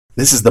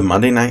This is the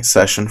Monday night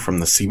session from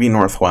the CB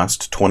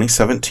Northwest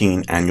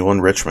 2017 Annual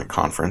Enrichment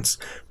Conference,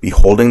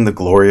 Beholding the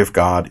Glory of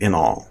God in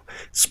All.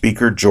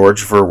 Speaker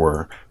George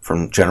Verwer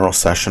from General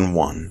Session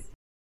 1.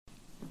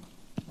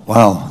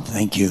 Wow,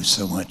 thank you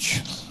so much.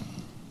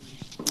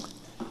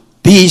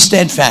 Be ye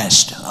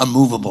steadfast,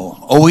 unmovable,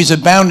 always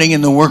abounding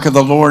in the work of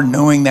the Lord,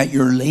 knowing that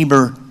your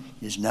labor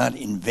is not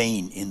in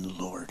vain in the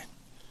Lord.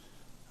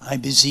 I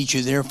beseech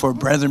you, therefore,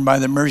 brethren, by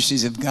the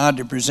mercies of God,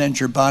 to present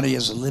your body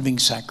as a living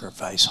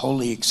sacrifice,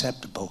 wholly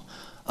acceptable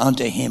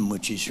unto him,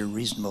 which is your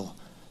reasonable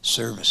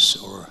service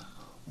or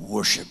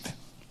worship.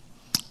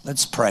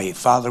 Let's pray.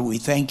 Father, we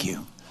thank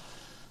you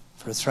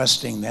for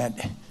thrusting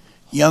that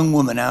young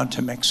woman out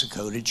to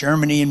Mexico, to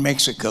Germany and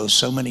Mexico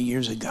so many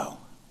years ago.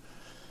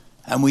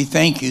 And we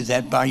thank you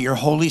that by your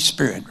Holy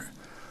Spirit,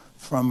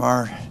 from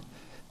our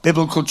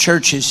biblical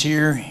churches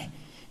here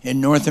in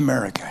North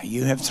America,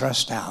 you have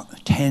thrust out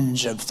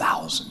tens of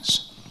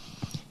thousands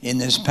in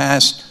this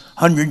past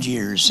 100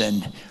 years,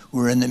 and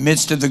we're in the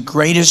midst of the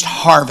greatest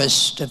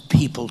harvest of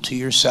people to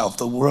yourself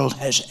the world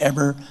has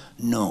ever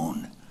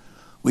known.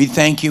 We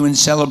thank you and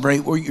celebrate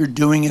what you're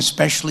doing,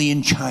 especially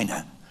in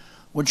China,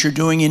 what you're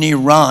doing in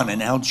Iran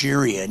and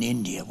Algeria and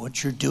India,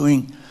 what you're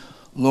doing,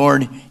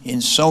 Lord,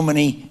 in so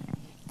many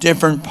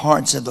different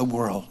parts of the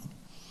world.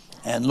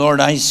 And Lord,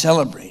 I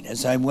celebrate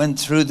as I went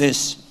through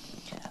this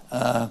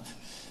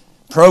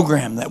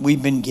program that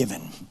we've been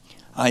given.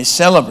 I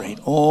celebrate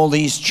all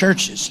these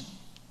churches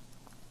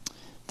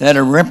that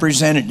are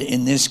represented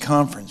in this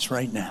conference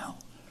right now.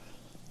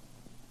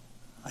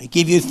 I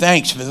give you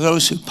thanks for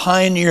those who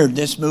pioneered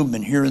this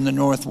movement here in the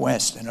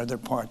Northwest and other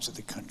parts of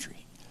the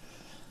country.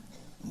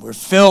 We're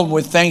filled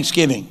with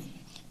thanksgiving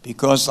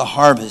because the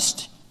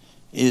harvest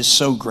is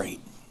so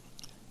great.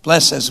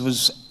 Bless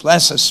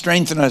us,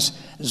 strengthen us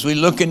as we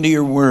look into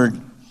your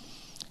word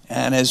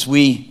and as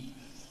we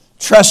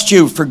trust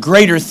you for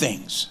greater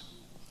things.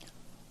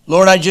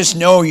 Lord, I just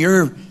know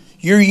you're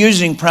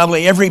using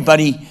probably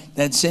everybody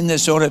that's in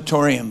this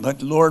auditorium.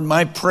 But Lord,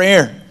 my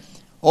prayer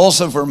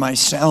also for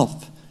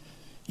myself,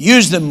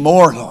 use them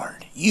more,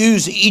 Lord.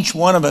 Use each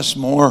one of us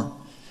more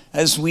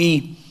as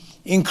we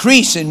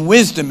increase in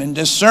wisdom and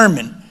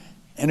discernment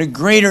and a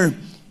greater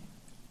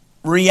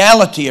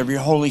reality of your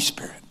Holy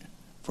Spirit.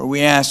 For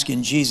we ask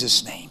in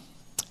Jesus' name,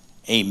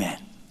 amen.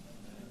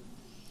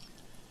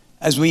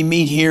 As we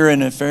meet here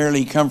in a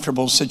fairly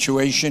comfortable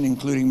situation,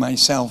 including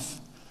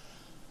myself,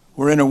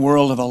 we're in a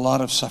world of a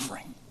lot of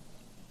suffering.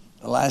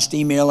 The last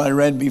email I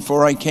read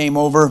before I came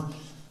over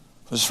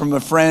was from a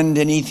friend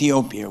in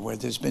Ethiopia, where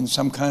there's been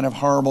some kind of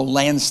horrible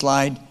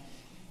landslide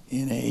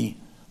in a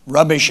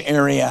rubbish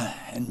area,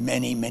 and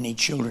many, many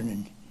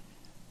children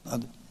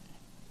and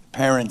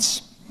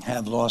parents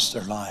have lost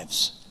their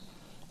lives.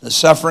 The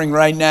suffering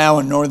right now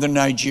in northern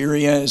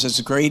Nigeria is as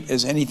great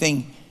as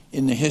anything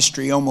in the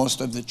history almost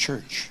of the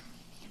church,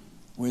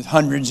 with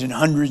hundreds and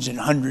hundreds and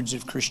hundreds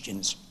of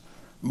Christians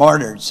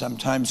martyred,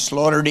 sometimes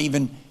slaughtered,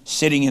 even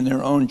sitting in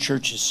their own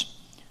churches.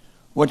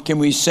 What can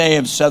we say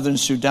of southern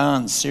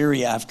Sudan,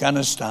 Syria,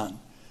 Afghanistan?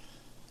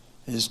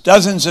 There's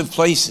dozens of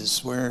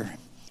places where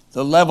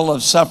the level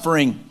of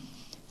suffering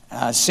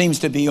seems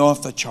to be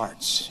off the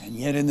charts. And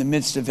yet in the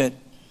midst of it,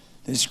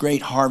 this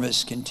great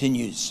harvest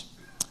continues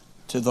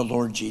to the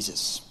Lord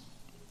Jesus.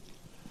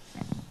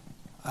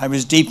 I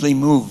was deeply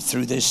moved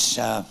through this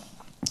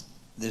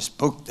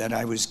book that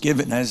I was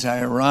given as I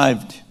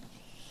arrived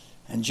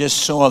and just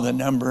saw the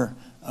number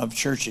of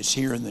churches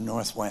here in the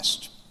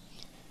Northwest.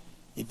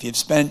 If you've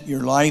spent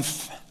your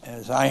life,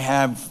 as I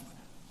have,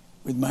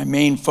 with my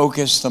main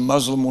focus, the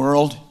Muslim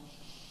world,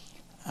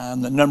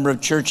 and the number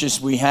of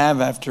churches we have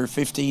after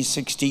 50,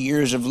 60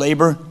 years of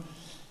labor,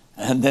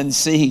 and then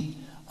see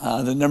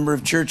the number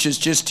of churches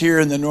just here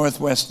in the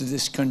Northwest of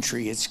this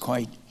country, it's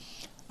quite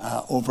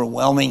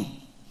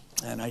overwhelming.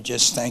 And I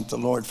just thank the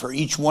Lord for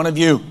each one of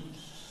you.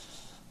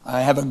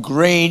 I have a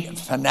great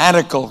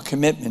fanatical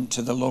commitment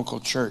to the local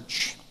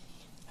church.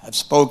 I've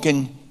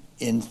spoken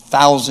in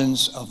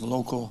thousands of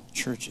local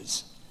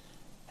churches.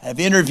 I've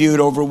interviewed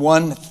over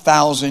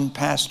 1,000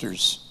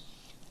 pastors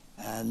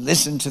and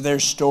listened to their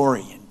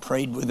story and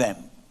prayed with them,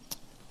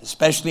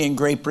 especially in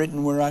Great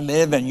Britain where I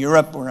live and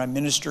Europe where I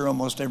minister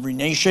almost every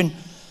nation.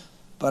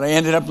 But I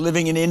ended up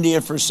living in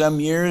India for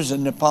some years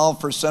and Nepal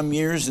for some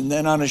years and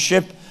then on a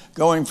ship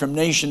going from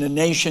nation to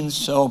nation.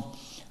 So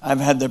I've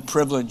had the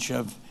privilege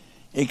of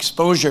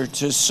exposure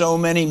to so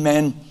many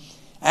men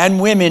and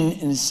women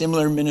in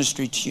similar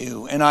ministry to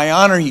you. And I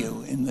honor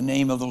you in the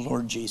name of the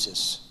Lord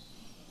Jesus.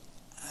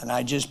 And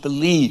I just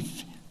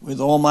believe with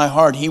all my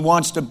heart he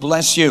wants to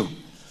bless you.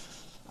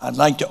 I'd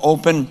like to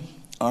open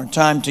our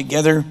time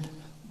together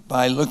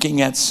by looking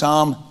at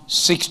Psalm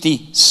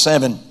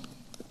 67.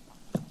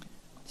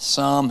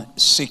 Psalm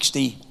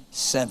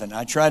 67.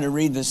 I try to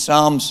read the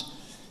Psalms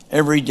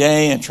every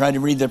day and try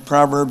to read the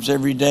Proverbs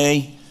every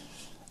day.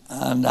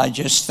 And I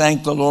just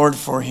thank the Lord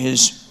for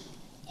his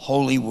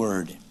holy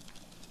word.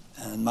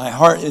 And my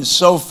heart is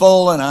so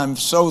full and I'm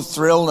so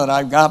thrilled that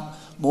I've got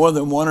more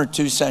than one or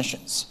two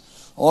sessions.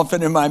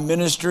 Often in my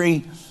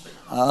ministry,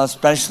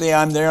 Especially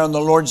I'm there on the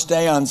Lord's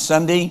Day on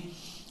Sunday,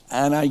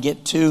 and I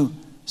get 2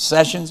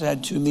 sessions. I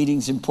had 2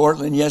 meetings in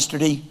Portland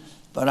yesterday,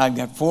 but I've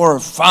got 4 or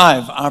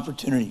 5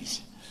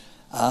 opportunities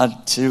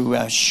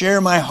to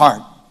share my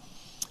heart,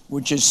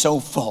 which is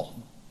so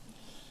full.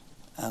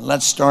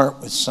 Let's start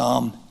with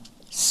Psalm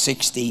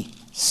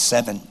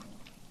 67.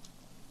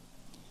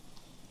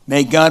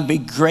 May God be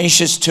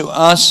gracious to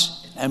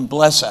us and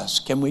bless us.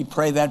 Can we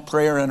pray that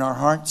prayer in our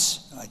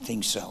hearts? I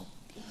think so.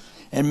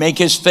 And make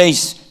his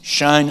face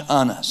shine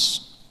on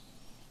us.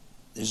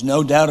 There's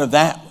no doubt of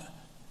that,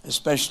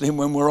 especially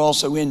when we're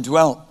also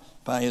indwelt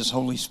by his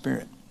Holy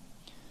Spirit.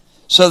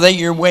 So that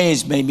your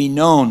ways may be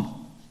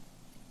known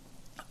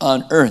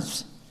on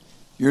earth,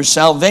 your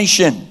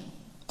salvation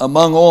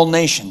among all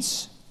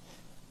nations.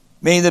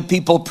 May the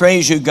people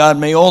praise you, God.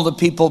 May all the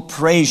people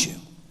praise you.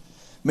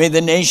 May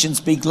the nations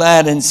be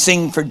glad and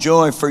sing for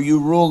joy, for you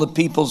rule the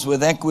peoples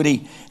with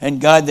equity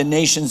and guide the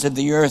nations of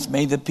the earth.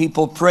 May the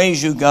people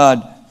praise you,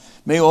 God.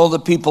 May all the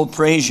people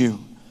praise you.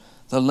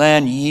 The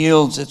land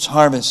yields its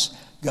harvest.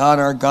 God,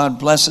 our God,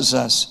 blesses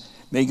us.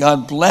 May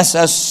God bless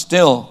us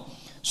still,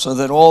 so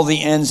that all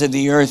the ends of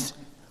the earth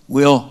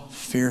will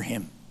fear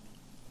him.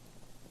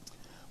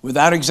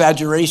 Without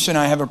exaggeration,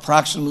 I have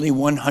approximately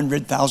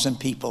 100,000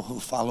 people who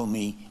follow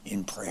me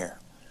in prayer.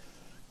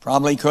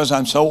 Probably because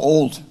I'm so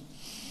old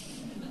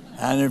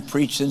and have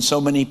preached in so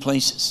many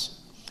places.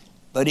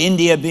 But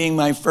India being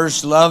my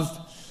first love,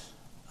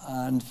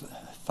 and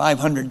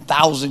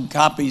 500,000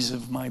 copies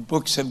of my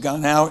books have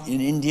gone out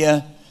in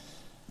India.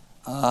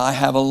 I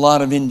have a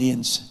lot of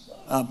Indians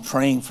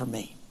praying for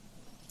me.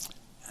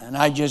 And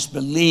I just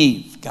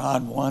believe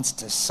God wants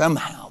to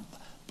somehow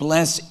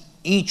bless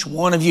each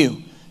one of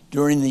you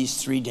during these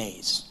 3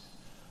 days.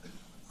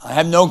 I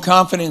have no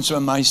confidence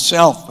in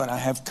myself, but I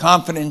have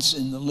confidence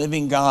in the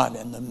living God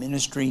and the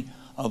ministry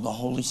of the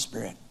Holy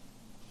Spirit.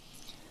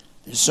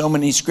 There's so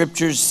many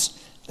scriptures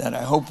that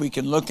I hope we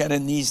can look at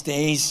in these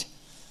days,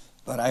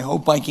 but I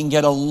hope I can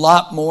get a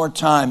lot more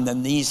time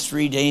than these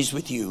 3 days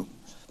with you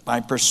by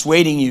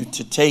persuading you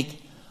to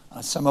take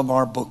some of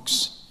our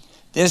books.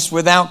 This,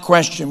 without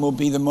question, will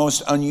be the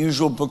most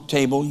unusual book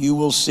table you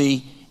will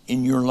see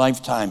in your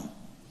lifetime.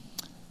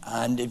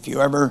 And if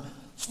you ever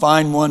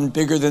find one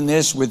bigger than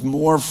this with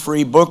more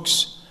free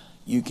books,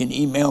 you can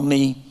email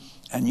me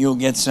and you'll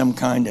get some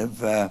kind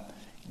of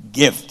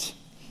gift.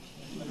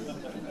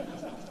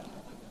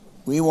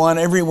 We want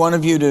every one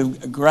of you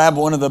to grab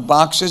one of the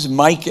boxes.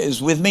 Mike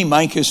is with me.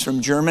 Mike is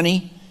from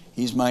Germany.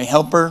 He's my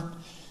helper.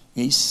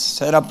 He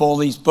set up all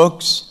these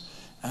books.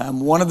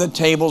 One of the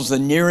tables, the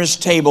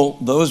nearest table,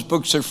 those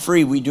books are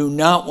free. We do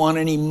not want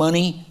any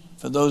money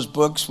for those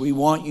books. We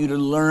want you to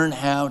learn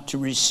how to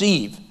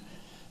receive.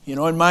 You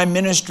know, in my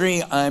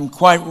ministry, I'm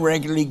quite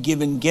regularly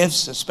given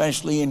gifts,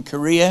 especially in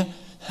Korea,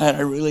 that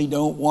I really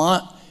don't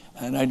want,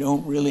 and I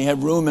don't really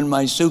have room in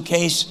my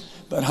suitcase,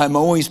 but I'm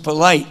always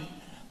polite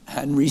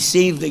and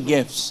receive the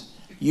gifts.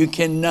 You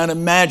cannot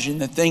imagine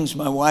the things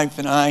my wife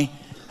and I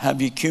have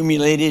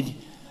accumulated,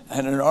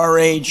 and at our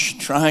age,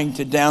 trying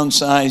to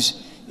downsize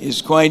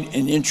is quite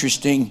an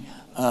interesting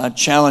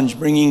challenge,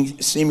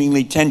 bringing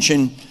seemingly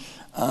tension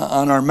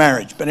on our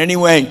marriage. But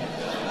anyway,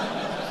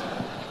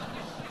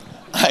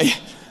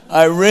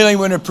 I really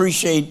would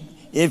appreciate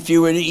if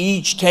you would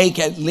each take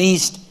at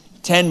least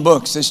 10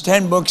 books. There's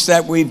 10 books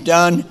that we've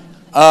done.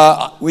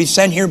 We've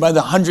sent here by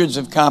the hundreds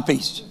of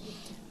copies.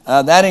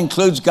 That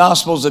includes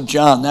Gospels of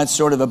John. That's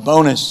sort of a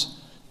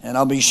bonus. And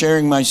I'll be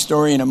sharing my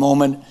story in a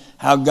moment,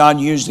 how God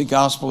used the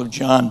Gospel of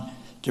John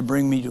to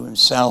bring me to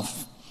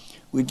himself.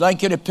 We'd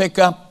like you to pick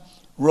up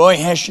Roy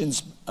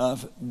Hession's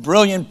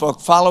brilliant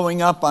book,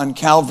 Following Up on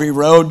Calvary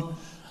Road,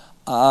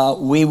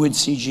 We Would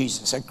See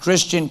Jesus, a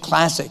Christian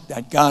classic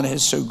that God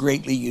has so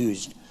greatly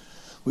used.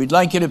 We'd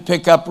like you to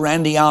pick up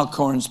Randy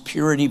Alcorn's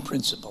Purity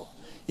Principle.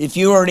 If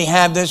you already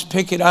have this,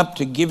 pick it up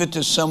to give it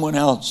to someone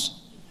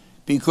else,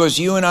 because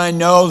you and I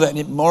know that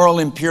moral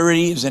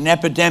impurity is an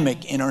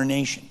epidemic in our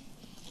nation.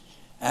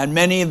 And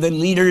many of the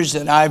leaders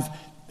that I've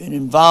been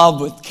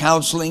involved with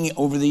counseling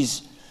over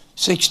these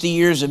 60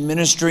 years of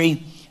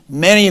ministry,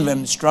 many of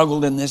them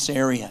struggled in this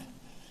area.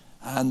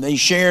 And they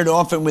shared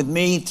often with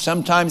me,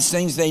 sometimes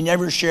things they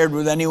never shared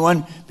with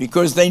anyone,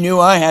 because they knew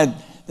I had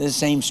the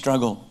same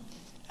struggle.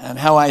 And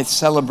how I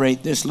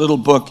celebrate this little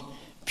book,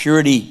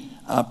 Purity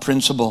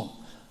Principle.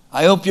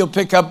 I hope you'll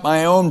pick up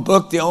my own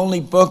book, the only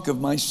book of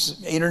my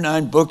 8 or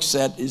 9 books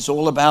that is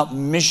all about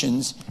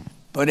missions,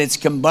 but it's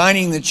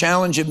combining the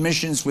challenge of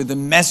missions with the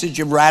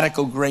message of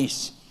radical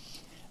grace.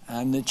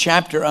 And the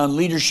chapter on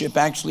leadership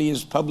actually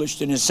is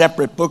published in a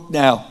separate book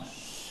now,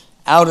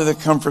 Out of the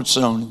Comfort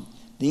Zone.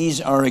 These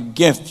are a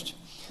gift.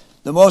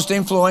 The most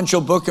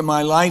influential book in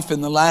my life in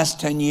the last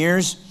 10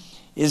 years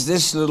is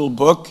this little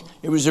book.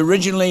 It was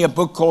originally a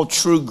book called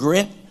True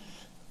Grit,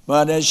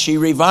 but as she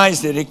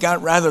revised it, it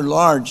got rather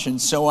large. And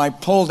so I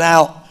pulled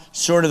out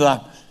sort of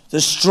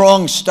the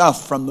strong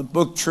stuff from the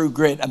book True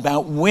Grit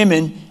about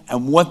women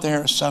and what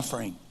they're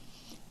suffering.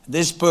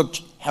 This book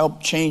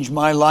helped change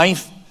my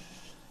life,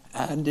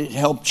 and it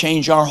helped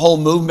change our whole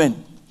movement.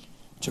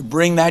 to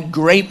bring that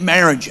great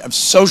marriage of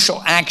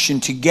social action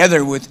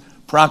together with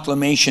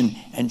proclamation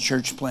and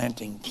church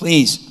planting.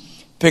 Please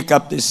pick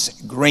up this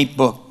great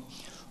book.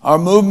 Our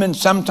movement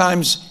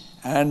sometimes,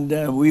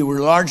 and we were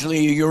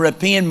largely a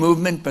European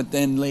movement, but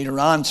then later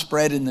on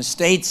spread in the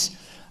States,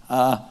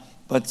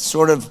 but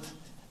sort of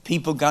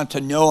people got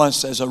to know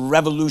us as a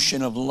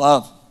revolution of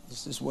love.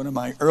 This is one of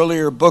my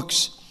earlier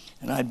books,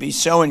 and I'd be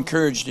so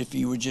encouraged if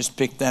you would just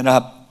pick that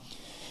up.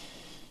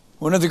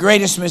 One of the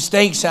greatest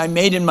mistakes I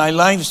made in my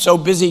life, so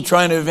busy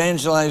trying to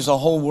evangelize the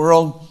whole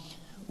world,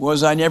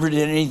 was I never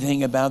did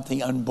anything about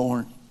the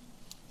unborn.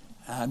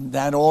 And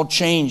that all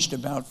changed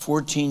about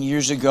 14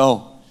 years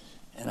ago.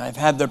 And I've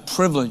had the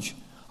privilege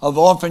of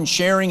often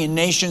sharing in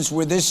nations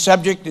where this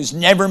subject is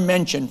never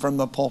mentioned from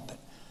the pulpit,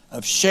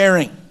 of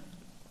sharing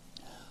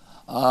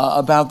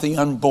about the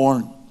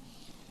unborn.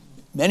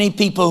 Many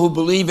people who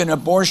believe in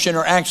abortion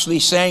are actually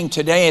saying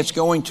today it's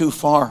going too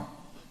far,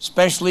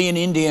 especially in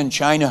India and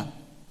China.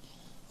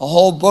 A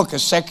whole book, a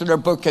secular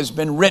book, has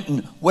been written.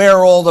 Where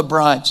are all the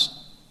brides?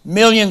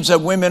 Millions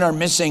of women are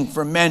missing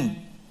from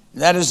men.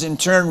 That is in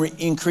turn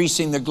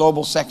increasing the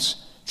global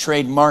sex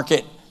trade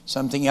market,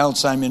 something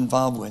else I'm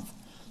involved with.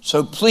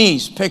 So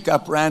please pick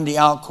up Randy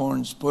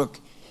Alcorn's book,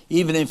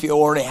 even if you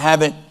already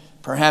have it,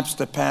 perhaps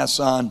to pass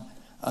on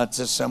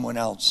to someone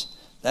else.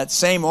 That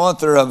same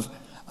author of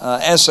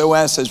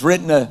SOS has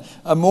written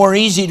a more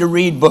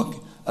easy-to-read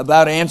book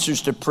about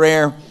answers to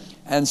prayer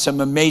and some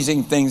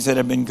amazing things that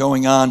have been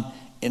going on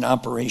in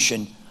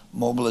Operation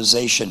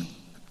Mobilization.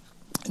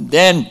 And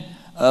then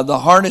the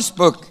hardest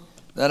book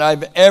that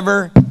I've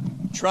ever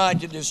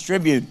tried to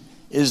distribute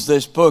is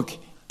this book,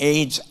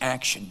 AIDS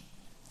Action.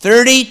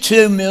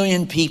 32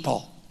 million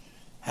people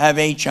have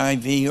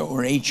HIV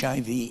or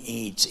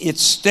HIV/AIDS.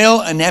 It's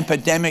still an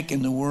epidemic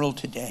in the world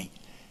today.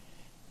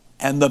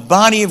 And the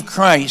body of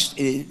Christ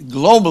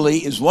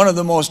globally is one of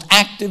the most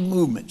active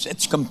movements.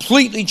 It's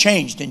completely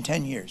changed in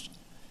 10 years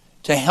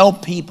to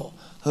help people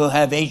who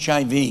have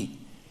HIV.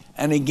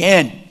 And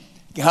again,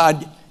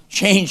 God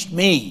changed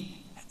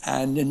me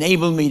and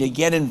enabled me to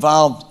get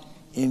involved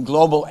in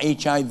global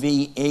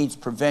HIV/AIDS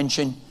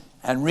prevention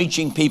and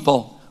reaching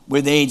people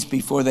with AIDS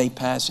before they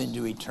pass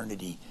into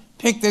eternity.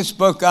 Pick this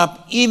book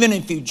up, even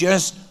if you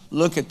just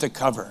look at the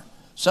cover.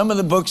 Some of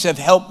the books have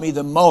helped me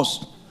the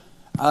most.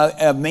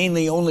 I've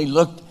mainly only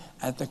looked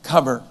at the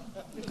cover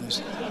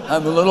because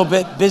I'm a little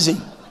bit busy.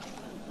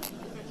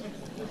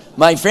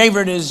 My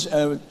favorite is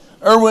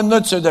Erwin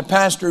Lutzer, the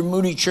pastor of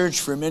Moody Church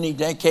for many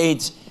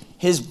decades.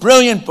 His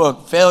brilliant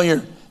book,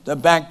 Failure, The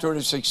Back Door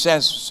to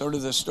Success, sort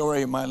of the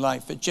story of my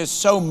life. It just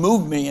so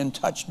moved me and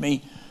touched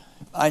me.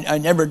 I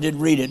never did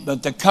read it,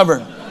 but the cover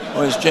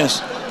was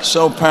just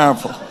so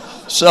powerful.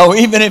 So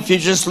even if you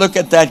just look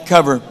at that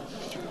cover,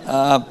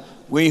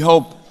 we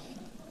hope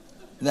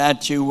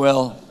that you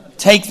will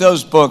take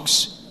those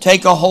books,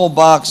 take a whole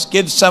box,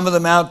 give some of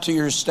them out to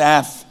your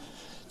staff.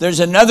 There's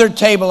another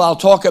table I'll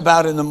talk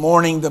about in the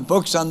morning. The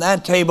books on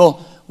that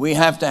table, we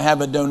have to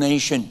have a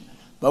donation.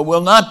 But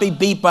we'll not be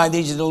beat by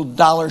these little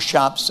dollar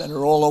shops that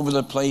are all over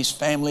the place,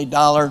 Family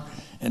Dollar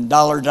and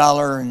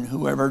Dollar and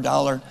whoever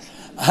dollar.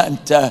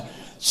 And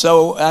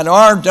so at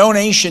our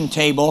donation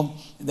table,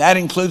 that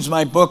includes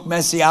my book,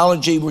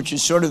 Messiology, which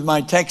is sort of my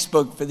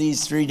textbook for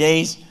these 3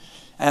 days,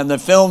 and the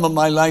film of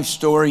my life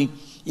story.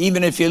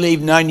 Even if you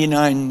leave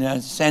 99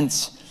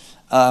 cents,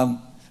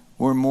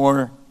 we're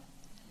more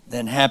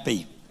than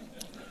happy.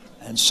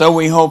 And so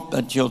we hope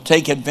that you'll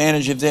take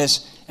advantage of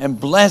this and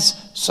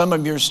bless some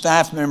of your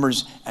staff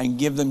members and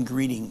give them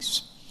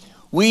greetings.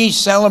 We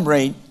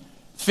celebrate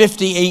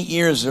 58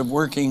 years of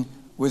working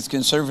with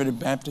conservative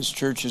Baptist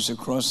churches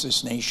across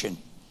this nation.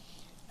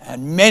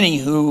 And many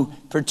who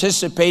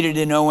participated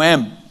in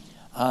OM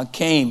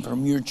came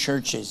from your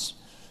churches.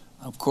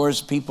 Of course,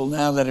 people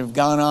now that have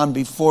gone on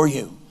before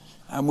you.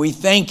 And we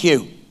thank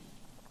you.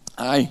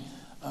 I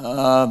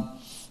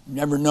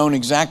never known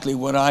exactly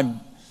what I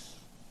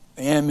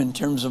am in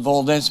terms of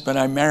all this, but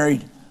I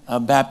married a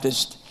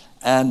Baptist,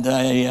 and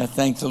I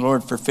thank the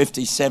Lord for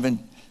 57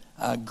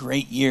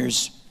 great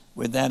years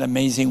with that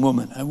amazing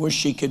woman. I wish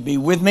she could be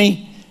with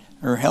me.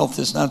 Her health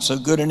is not so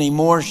good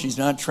anymore. She's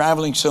not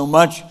traveling so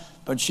much,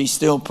 but she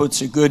still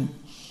puts a good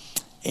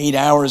 8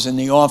 hours in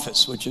the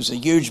office, which is a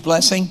huge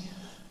blessing,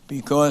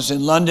 because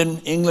in London,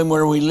 England,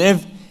 where we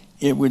live,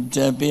 it would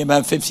be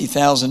about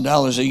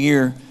 $50,000 a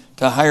year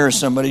to hire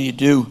somebody to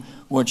do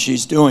what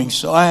she's doing.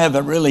 So I have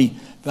a really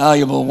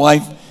valuable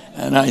wife,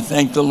 and I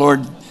thank the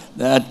Lord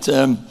that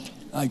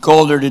I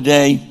called her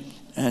today,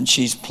 and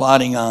she's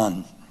plodding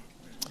on.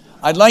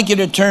 I'd like you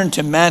to turn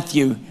to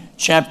Matthew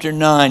chapter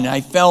 9.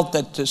 I felt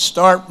that to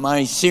start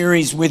my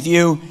series with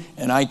you,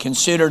 and I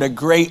considered a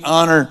great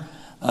honor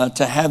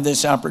to have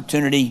this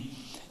opportunity,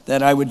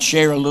 that I would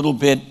share a little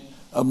bit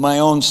of my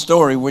own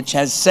story, which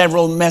has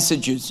several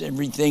messages.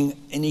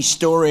 Any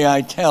story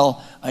I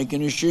tell, I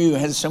can assure you,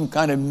 has some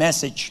kind of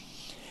message.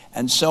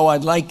 And so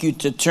I'd like you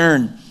to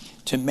turn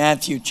to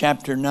Matthew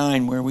chapter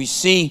 9, where we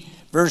see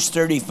verse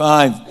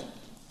 35,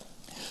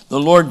 the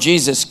Lord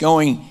Jesus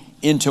going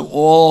into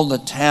all the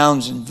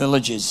towns and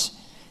villages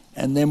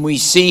And then we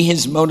see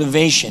his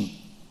motivation.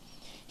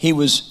 He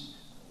was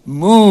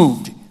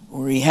moved,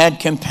 or he had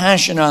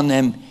compassion on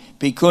them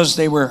because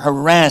they were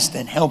harassed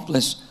and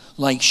helpless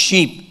like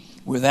sheep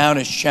without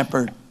a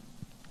shepherd.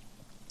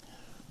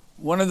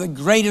 One of the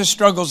greatest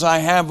struggles I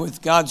have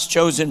with God's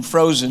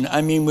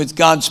with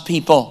God's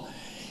people,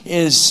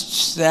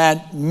 is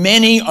that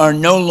many are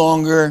no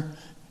longer,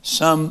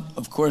 some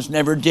of course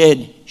never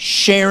did,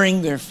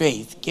 sharing their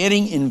faith,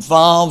 getting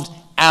involved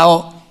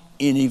out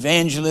in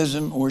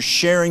evangelism or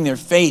sharing their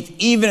faith,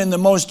 even in the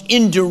most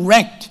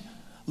indirect,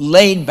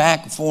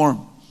 laid-back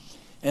form.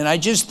 And I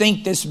just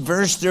think this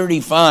verse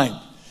 35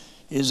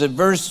 is a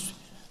verse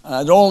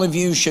that all of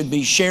you should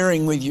be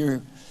sharing with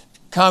your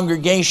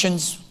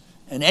congregations.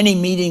 And any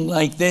meeting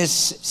like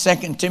this,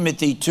 2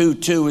 Timothy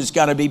 2:2 has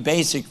got to be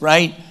basic,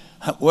 right?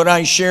 What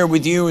I share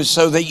with you is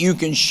so that you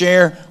can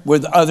share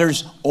with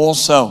others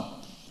also.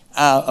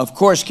 Of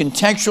course,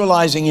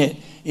 contextualizing it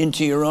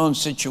into your own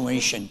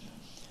situation.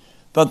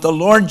 But the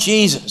Lord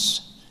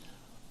Jesus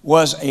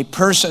was a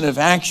person of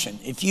action.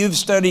 If you've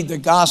studied the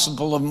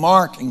Gospel of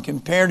Mark and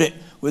compared it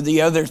with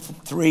the other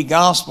three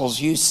Gospels,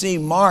 you see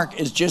Mark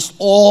is just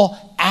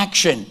all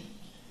action.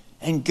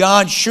 And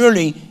God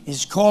surely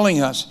is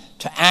calling us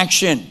to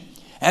action.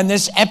 And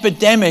this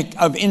epidemic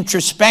of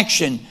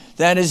introspection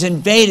that has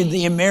invaded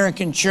the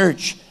American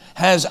church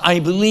has, I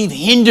believe,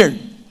 hindered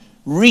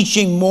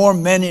reaching more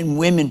men and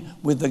women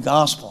with the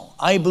gospel.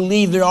 I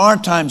believe there are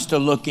times to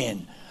look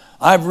in.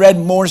 I've read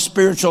more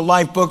spiritual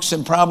life books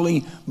than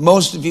probably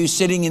most of you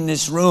sitting in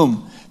this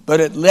room, but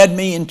it led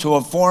me into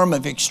a form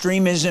of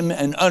extremism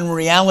and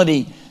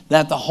unreality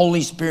that the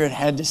Holy Spirit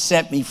had to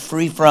set me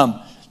free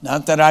from.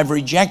 Not that I've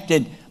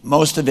rejected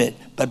most of it,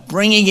 but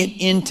bringing it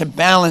into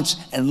balance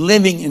and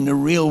living in the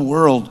real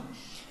world.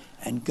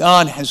 And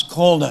God has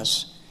called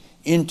us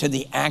into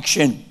the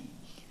action.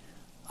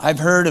 I've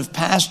heard of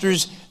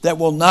pastors that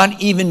will not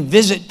even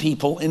visit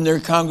people in their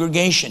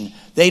congregation.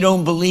 They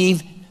don't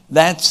believe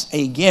that's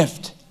a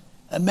gift.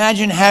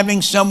 Imagine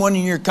having someone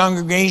in your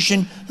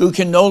congregation who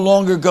can no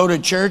longer go to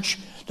church.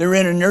 They're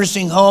in a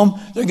nursing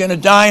home. They're going to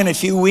die in a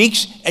few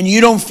weeks, and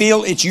you don't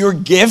feel it's your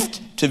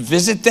gift to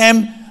visit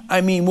them.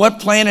 I mean, what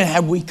planet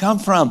have we come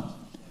from?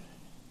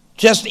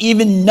 Just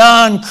even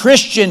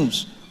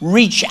non-Christians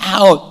reach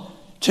out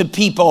to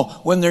people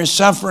when they're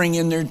suffering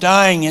and they're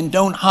dying, and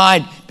don't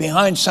hide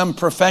behind some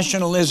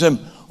professionalism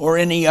or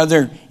any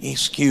other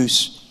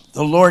excuse.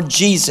 The Lord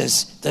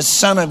Jesus, the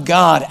Son of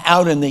God,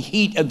 out in the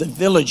heat of the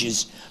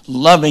villages,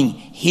 loving,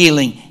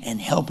 healing, and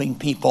helping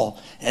people.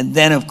 And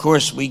then, of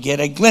course, we get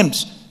a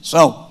glimpse.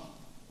 So,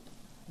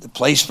 the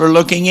place for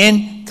looking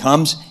in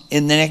comes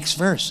in the next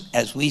verse,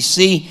 as we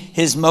see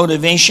his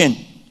motivation.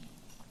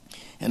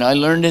 And I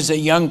learned as a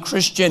young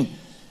Christian,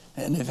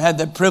 and have had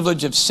the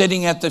privilege of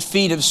sitting at the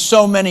feet of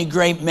so many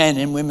great men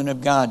and women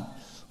of God,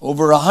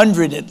 over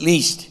 100 at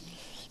least,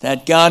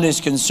 that God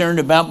is concerned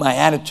about my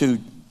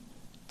attitude.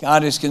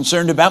 God is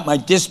concerned about my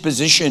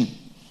disposition,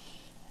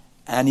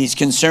 and he's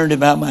concerned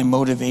about my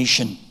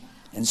motivation.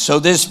 And so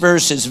this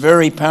verse is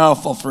very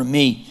powerful for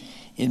me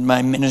in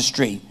my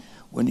ministry.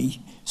 When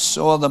he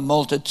saw the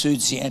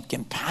multitudes, he had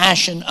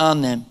compassion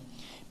on them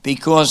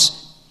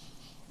because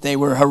they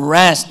were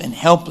harassed and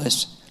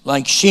helpless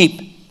like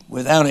sheep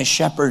without a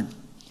shepherd.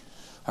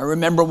 I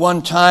remember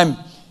one time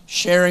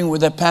sharing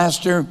with a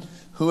pastor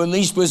who at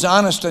least was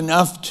honest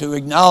enough to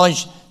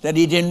acknowledge that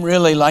he didn't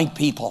really like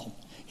people.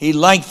 He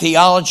liked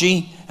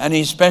theology, and he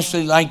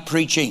especially liked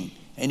preaching.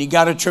 And he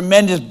got a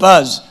tremendous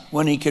buzz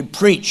when he could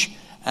preach.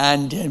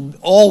 And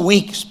all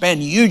week spent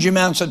huge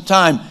amounts of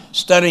time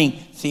studying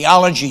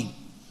theology.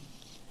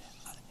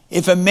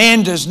 If a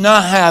man does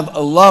not have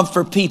a love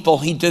for people,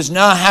 he does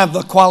not have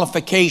the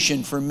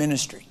qualification for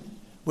ministry.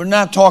 We're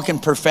not talking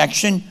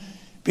perfection,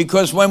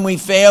 because when we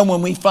fail,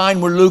 when we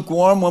find we're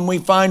lukewarm, when we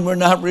find we're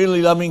not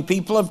really loving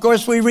people, of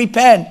course we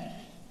repent.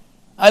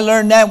 I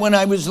learned that when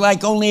I was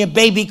like only a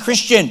baby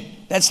Christian.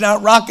 That's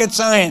not rocket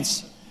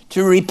science,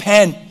 to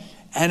repent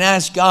and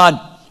ask God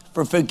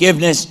for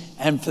forgiveness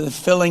and for the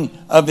filling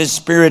of his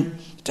Spirit,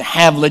 to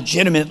have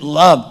legitimate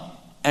love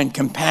and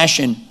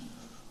compassion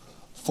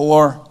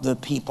for the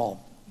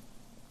people.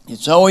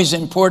 It's always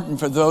important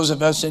for those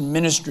of us in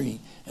ministry,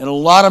 and a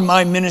lot of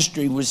my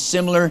ministry was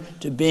similar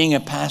to being a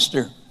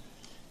pastor.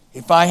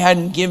 If I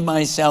hadn't given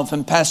myself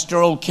in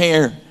pastoral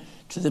care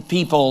to the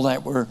people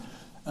that were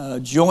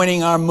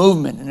joining our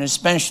movement, and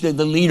especially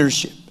the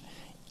leadership,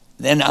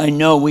 then I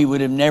know we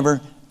would have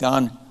never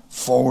gone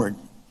forward.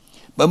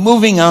 But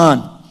moving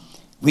on,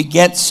 we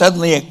get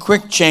suddenly a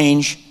quick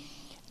change,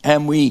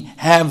 and we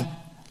have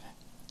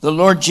the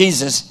Lord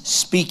Jesus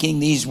speaking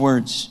these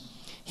words.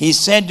 He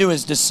said to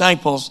his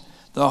disciples,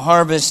 "The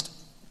harvest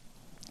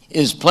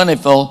is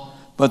plentiful,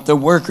 but the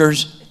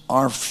workers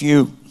are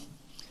few."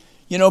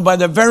 You know, by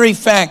the very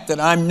fact that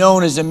I'm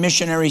known as a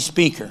missionary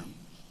speaker,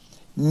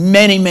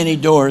 many, many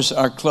doors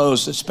are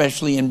closed,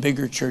 especially in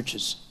bigger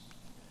churches.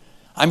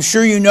 I'm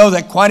sure you know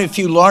that quite a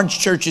few large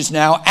churches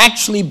now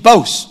actually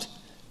boast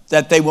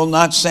that they will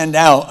not send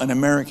out an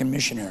American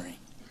missionary.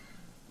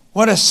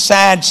 What a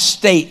sad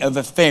state of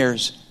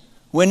affairs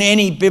when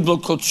any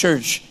biblical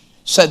church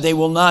said they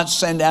will not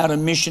send out a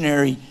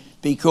missionary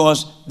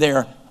because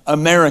they're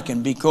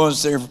American,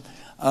 because they're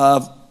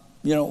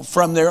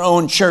from their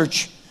own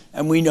church.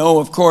 And we know,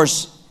 of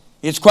course,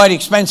 it's quite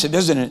expensive,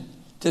 isn't it,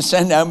 to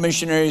send out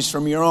missionaries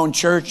from your own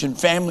church, and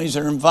families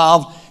are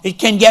involved. It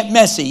can get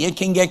messy. It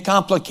can get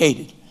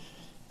complicated.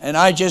 And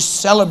I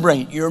just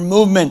celebrate your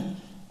movement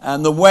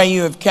and the way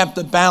you have kept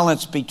the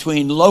balance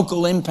between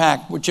local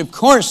impact, which of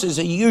course is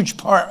a huge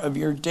part of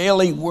your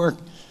daily work,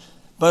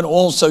 but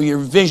also your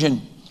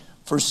vision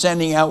for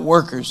sending out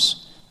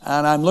workers.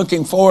 And I'm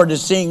looking forward to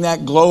seeing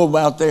that globe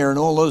out there and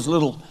all those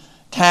little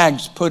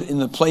tags put in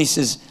the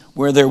places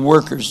where they're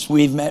workers.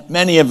 We've met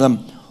many of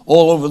them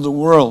all over the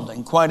world,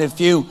 and quite a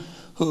few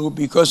who,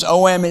 because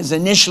OM is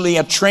initially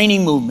a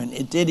training movement,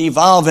 it did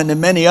evolve into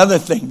many other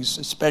things,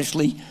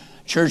 especially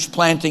church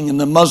planting in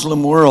the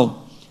Muslim world.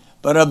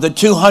 But of the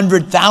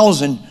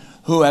 200,000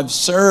 who have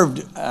served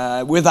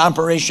with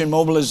Operation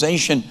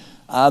Mobilization,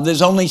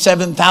 there's only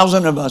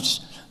 7,000 of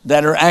us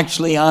that are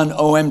actually on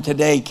OM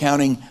today,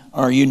 counting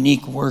our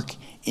unique work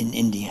in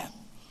India.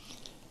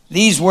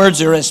 These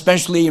words are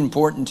especially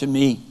important to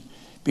me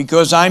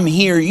because I'm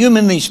here,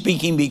 humanly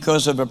speaking,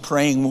 because of a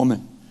praying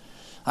woman.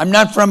 I'm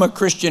not from a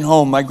Christian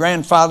home. My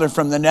grandfather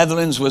from the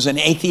Netherlands was an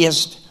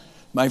atheist.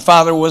 My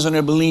father wasn't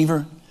a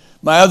believer.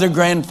 My other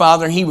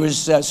grandfather, he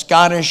was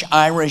Scottish,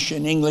 Irish,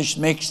 and English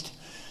mixed.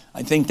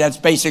 I think that's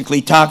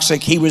basically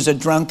toxic. He was a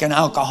drunk and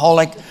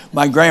alcoholic.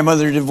 My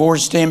grandmother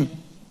divorced him.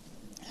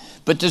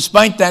 But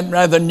despite that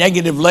rather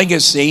negative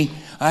legacy,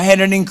 I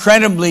had an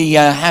incredibly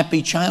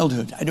happy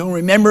childhood. I don't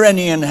remember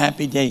any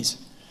unhappy days.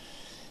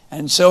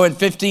 And so at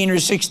 15 or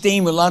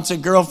 16, with lots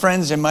of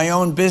girlfriends and my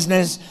own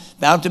business,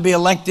 about to be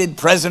elected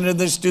president of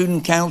the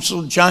student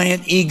council,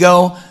 giant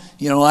ego,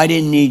 I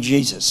didn't need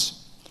Jesus.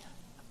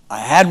 I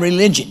had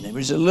religion. There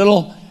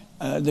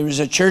was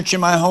a church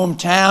in my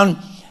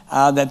hometown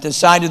that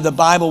decided the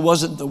Bible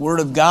wasn't the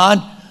Word of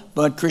God,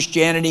 but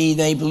Christianity,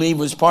 they believe,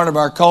 was part of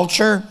our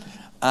culture.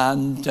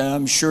 And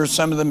I'm sure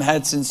some of them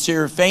had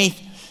sincere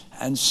faith.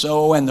 And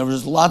there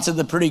was lots of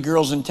the pretty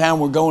girls in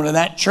town were going to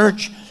that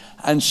church.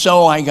 And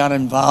so I got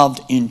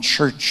involved in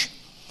church.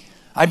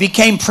 I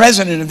became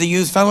president of the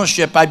youth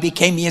fellowship. I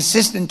became the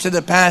assistant to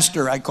the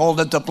pastor. I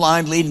called it the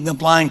Blind Leading the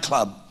Blind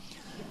Club.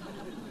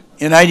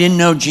 And I didn't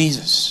know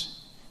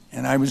Jesus.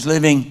 And I was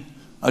living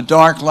a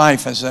dark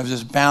life as I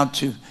was about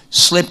to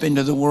slip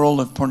into the world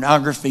of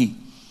pornography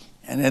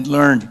and had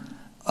learned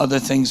other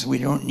things we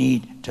don't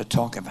need to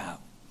talk about.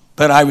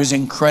 But I was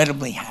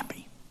incredibly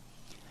happy,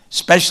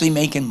 especially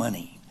making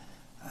money.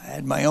 I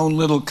had my own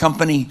little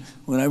company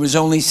when I was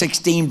only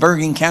 16,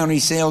 Bergen County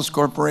Sales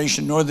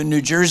Corporation, Northern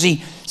New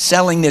Jersey,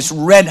 selling this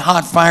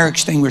red-hot fire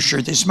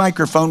extinguisher. This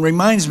microphone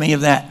reminds me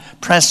of that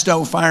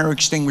Presto fire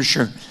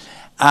extinguisher.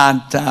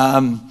 And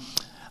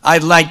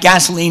I'd light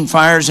gasoline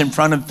fires in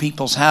front of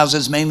people's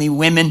houses, mainly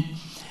women,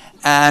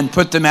 and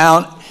put them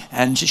out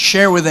and just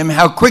share with them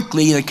how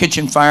quickly the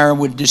kitchen fire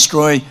would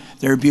destroy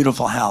their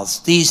beautiful house.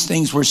 These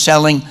things were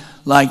selling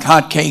like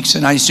hotcakes,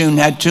 and I soon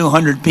had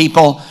 200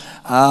 people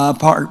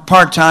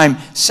part-time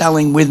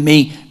selling with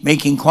me,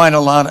 making quite a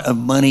lot of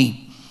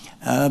money.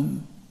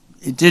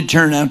 It did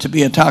turn out to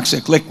be a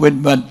toxic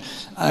liquid, but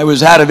I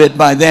was out of it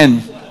by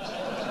then.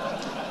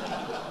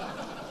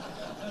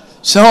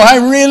 So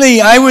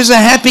I was a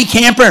happy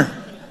camper.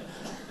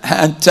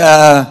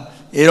 And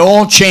it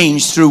all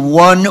changed through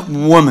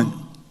one woman,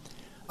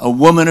 a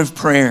woman of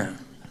prayer.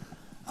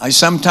 I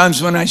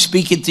sometimes, when I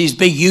speak at these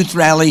big youth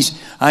rallies,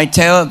 I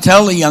tell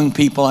the young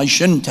people, I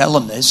shouldn't tell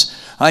them this.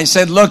 I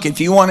said, look,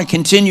 if you want to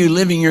continue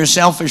living your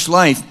selfish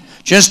life,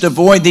 just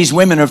avoid these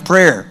women of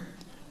prayer.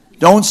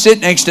 Don't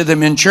sit next to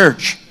them in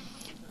church.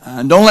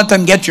 Don't let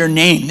them get your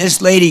name.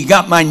 This lady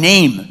got my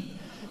name.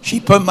 She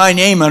put my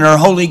name on her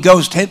Holy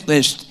Ghost hit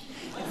list.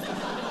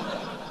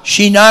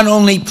 She not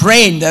only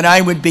prayed that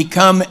I would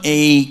become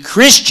a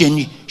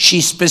Christian, she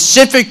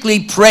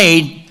specifically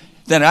prayed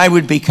that I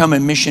would become a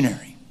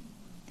missionary.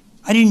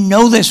 I didn't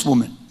know this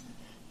woman.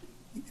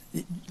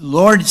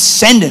 Lord,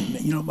 send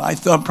him. I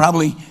thought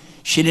probably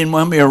she didn't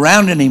want me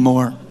around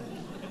anymore.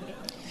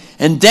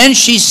 And then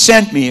she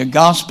sent me a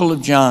Gospel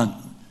of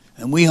John.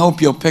 And we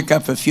hope you'll pick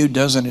up a few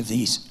dozen of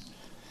these.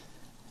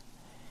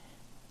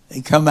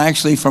 They come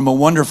actually from a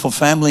wonderful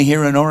family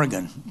here in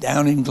Oregon,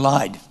 down in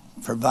Glide.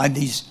 Provide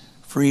these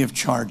free of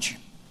charge.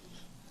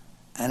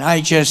 And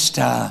I just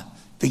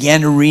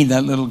began to read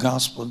that little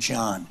Gospel of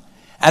John.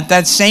 At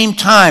that same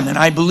time, and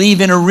I believe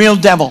in a real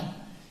devil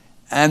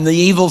and the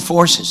evil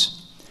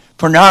forces,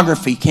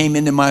 pornography came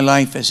into my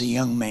life as a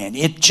young man.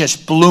 It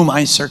just blew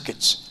my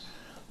circuits.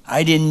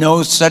 I didn't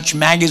know such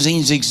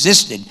magazines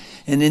existed.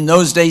 And in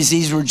those days,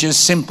 these were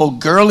just simple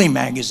girly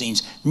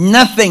magazines.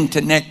 Nothing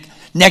to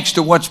next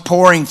to what's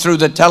pouring through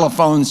the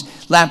telephones,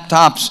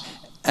 laptops,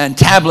 and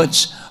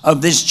tablets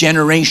of this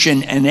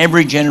generation and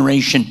every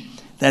generation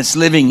that's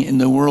living in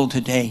the world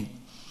today.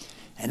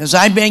 And as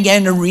I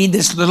began to read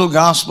this little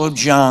Gospel of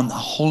John, the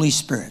Holy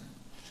Spirit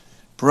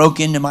broke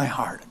into my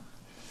heart.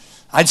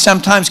 I'd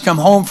sometimes come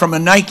home from a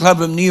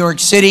nightclub in New York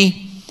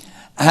City,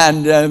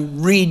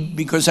 and read,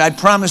 because I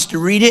promised to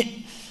read it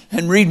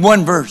and read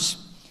one verse.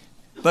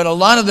 But a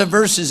lot of the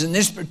verses in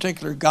this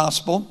particular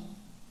gospel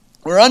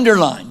were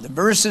underlined, the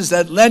verses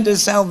that led to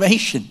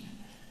salvation.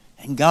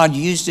 And God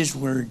used his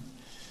word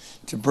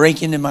to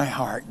break into my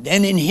heart.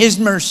 Then in his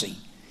mercy,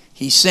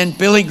 he sent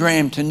Billy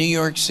Graham to New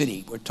York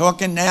City. We're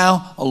talking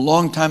now a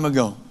long time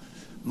ago.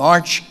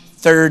 March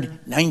 3rd,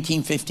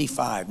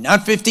 1955.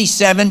 Not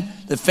 57,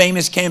 the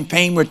famous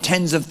campaign where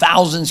tens of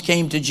thousands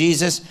came to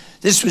Jesus.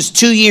 This was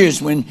 2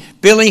 years when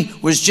Billy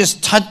was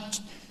just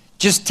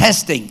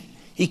testing.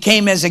 He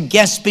came as a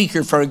guest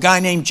speaker for a guy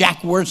named Jack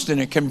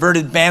Wurtston, a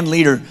converted band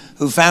leader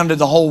who founded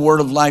the whole Word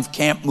of Life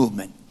camp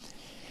movement.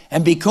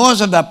 And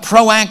because of a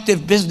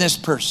proactive business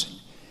person,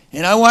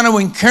 and I want to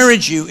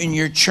encourage you in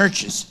your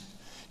churches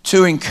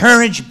to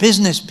encourage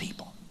business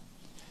people.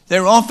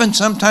 They're often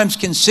sometimes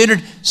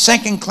considered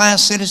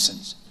second-class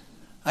citizens.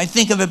 I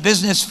think of a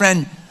business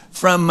friend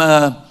from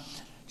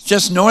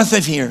just north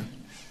of here.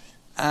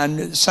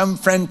 And some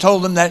friend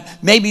told him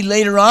that maybe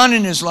later on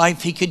in his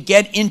life he could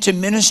get into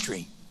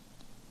ministry.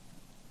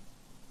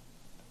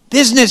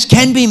 Business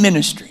can be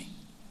ministry.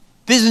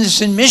 Business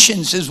and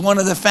missions is one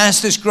of the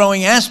fastest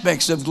growing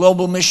aspects of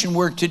global mission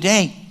work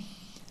today.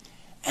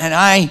 And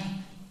I,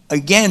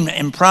 again,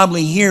 am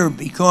probably here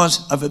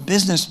because of a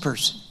business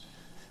person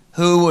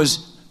who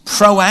was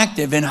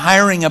proactive in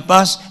hiring a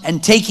bus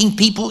and taking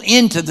people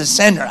into the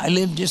center. I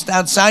live just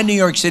outside New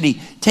York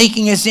City,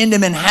 taking us into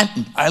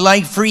Manhattan. I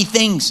like free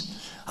things.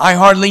 I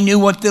hardly knew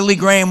what Billy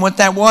Graham, what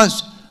that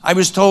was. I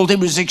was told it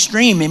was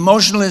extreme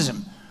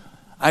emotionalism.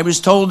 I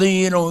was told,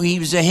 he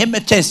was a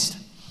hypnotist.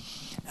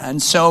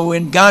 And so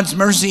in God's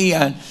mercy,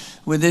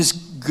 with this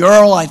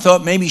girl, I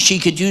thought maybe she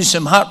could use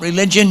some hot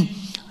religion.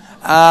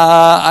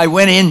 I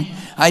went in.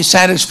 I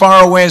sat as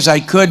far away as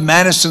I could,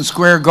 Madison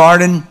Square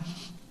Garden,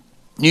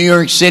 New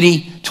York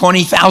City,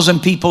 20,000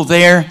 people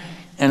there.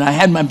 And I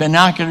had my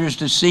binoculars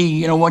to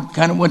see,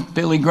 what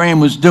Billy Graham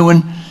was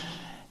doing.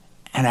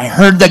 And I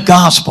heard the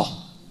gospel.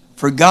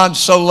 For God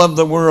so loved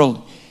the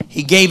world,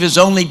 he gave his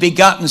only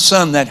begotten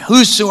Son, that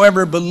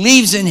whosoever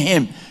believes in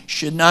him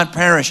should not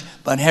perish,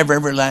 but have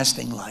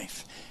everlasting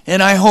life.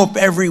 And I hope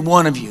every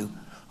one of you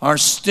are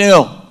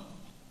still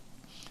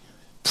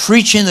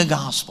preaching the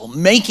gospel,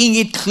 making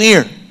it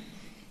clear,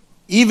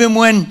 even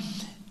when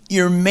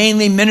you're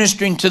mainly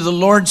ministering to the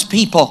Lord's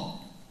people.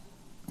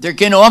 There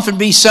can often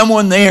be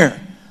someone there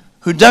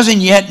who doesn't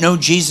yet know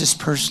Jesus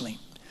personally.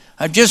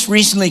 I've just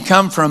recently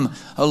come from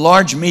a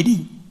large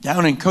meeting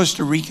down in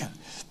Costa Rica.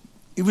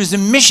 It was a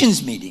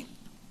missions meeting.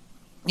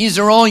 These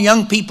are all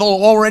young people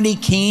already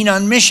keen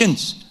on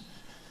missions.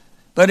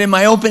 But in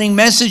my opening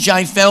message,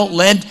 I felt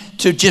led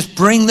to just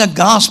bring the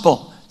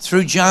gospel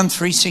through John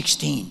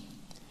 3:16.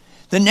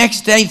 The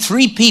next day,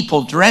 3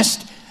 people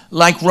dressed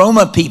like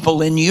Roma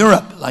people in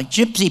Europe, like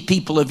gypsy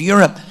people of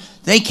Europe,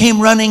 they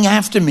came running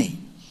after me.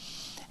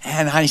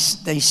 And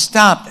they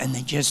stopped and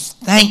they just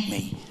thanked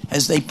me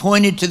as they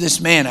pointed to this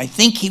man. I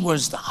think he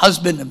was the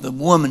husband of the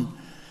woman,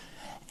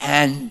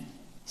 and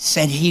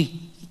said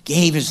he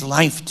gave his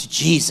life to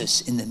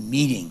Jesus in the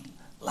meeting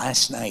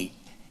last night.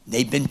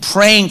 They've been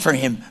praying for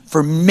him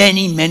for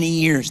many, many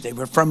years. They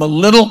were from a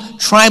little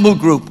tribal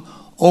group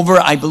over,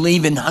 I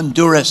believe, in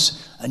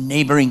Honduras, a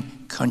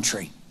neighboring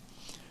country.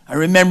 I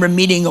remember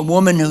meeting a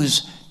woman who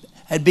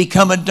had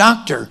become a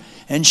doctor,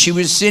 and she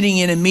was sitting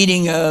in a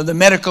meeting of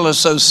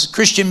the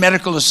Christian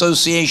Medical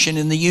Association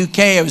in the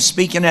UK. I was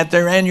speaking at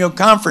their annual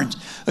conference.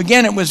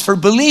 Again, it was for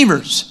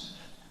believers.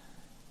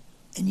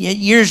 And yet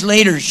years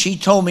later, she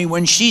told me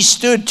when she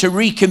stood to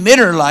recommit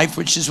her life,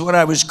 which is what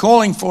I was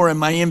calling for in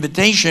my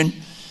invitation,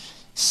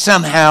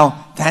 somehow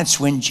that's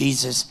when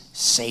Jesus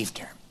saved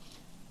her.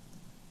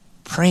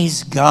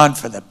 Praise God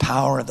for the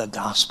power of the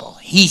gospel.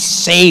 He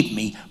saved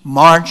me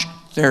March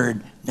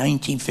 3rd,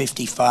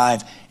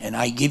 1955, and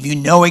I give you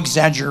no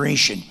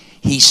exaggeration.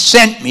 He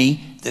sent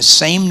me the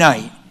same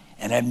night,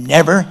 and I've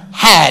never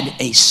had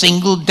a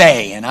single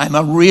day, and I'm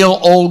a real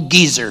old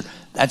geezer.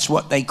 That's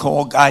what they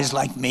call guys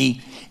like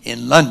me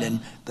in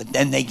London, but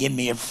then they give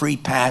me a free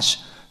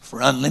pass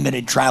for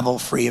unlimited travel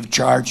free of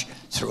charge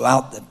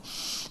throughout the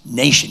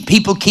nation.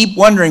 People keep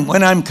wondering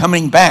when I'm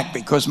coming back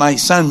because my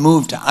son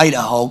moved to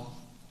Idaho,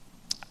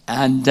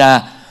 and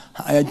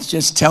I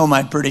just tell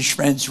my British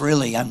friends,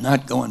 really, I'm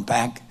not going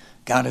back.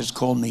 God has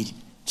called me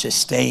to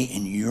stay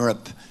in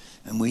Europe,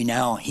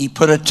 and he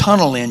put a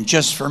tunnel in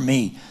just for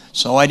me,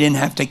 so I didn't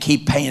have to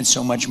keep paying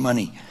so much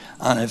money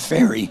on a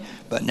ferry,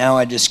 but now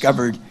I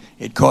discovered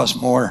it costs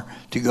more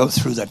to go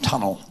through the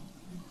tunnel.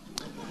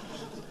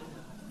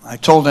 I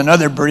told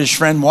another British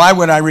friend, why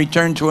would I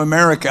return to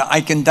America?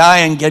 I can die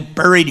and get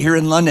buried here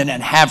in London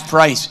at half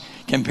price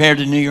compared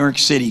to New York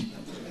City.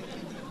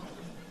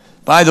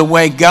 By the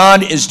way,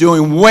 God is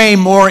doing way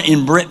more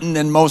in Britain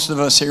than most of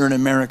us here in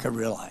America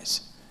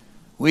realize.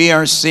 We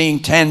are seeing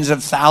tens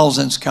of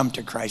thousands come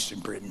to Christ in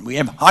Britain. We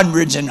have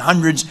hundreds and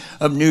hundreds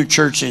of new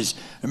churches.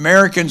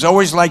 Americans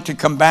always like to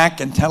come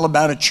back and tell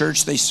about a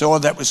church they saw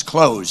that was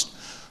closed,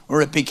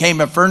 or it became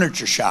a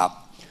furniture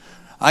shop.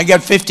 I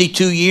got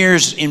 52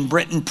 years in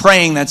Britain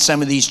praying that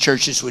some of these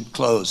churches would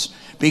close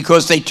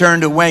because they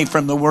turned away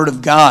from the Word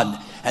of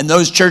God. And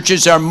those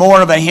churches are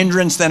more of a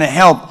hindrance than a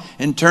help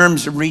in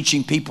terms of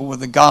reaching people with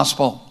the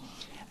gospel.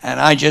 And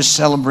I just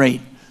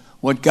celebrate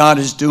what God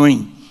is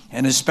doing,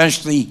 and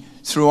especially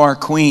through our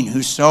Queen,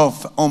 who's so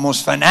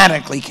almost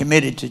fanatically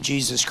committed to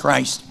Jesus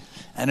Christ.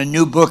 And a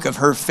new book of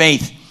her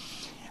faith.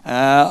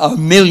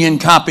 1 million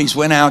copies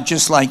went out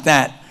just like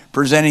that,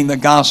 presenting the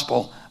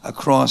gospel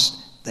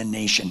across the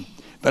nation.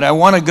 But I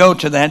want to go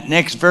to that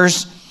next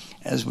verse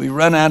as we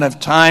run out of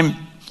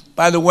time.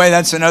 By the way,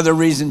 that's another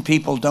reason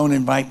people don't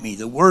invite me.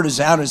 The word is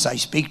out as I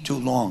speak too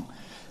long.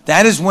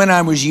 That is when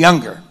I was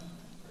younger.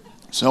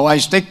 So I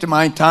stick to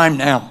my time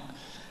now.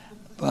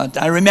 But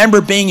I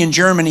remember being in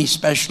Germany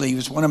especially. It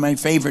was one of my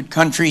favorite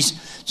countries.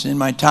 It's in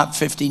my top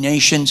 50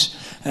 nations.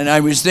 And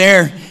I was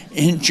there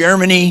in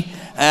Germany,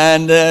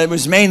 and it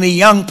was mainly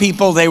young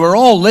people. They were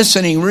all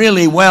listening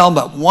really well,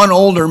 but one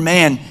older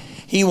man,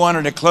 he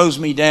wanted to close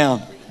me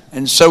down.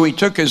 And so he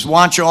took his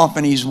watch off,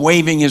 and he's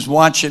waving his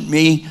watch at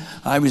me.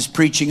 I was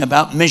preaching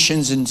about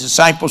missions and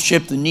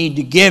discipleship, the need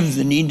to give,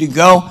 the need to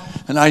go.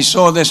 And I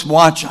saw this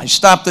watch. I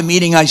stopped the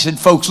meeting. I said,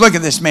 folks, look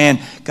at this man.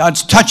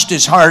 God's touched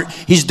his heart.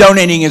 He's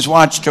donating his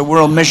watch to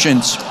world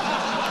missions.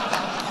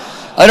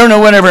 I don't know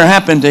whatever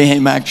happened to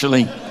him,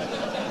 actually.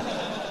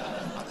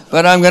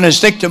 But I'm going to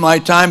stick to my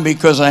time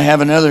because I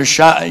have another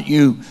shot at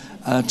you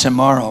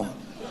tomorrow.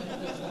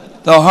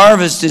 The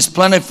harvest is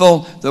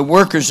plentiful. The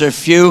workers are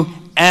few.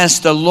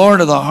 Ask the Lord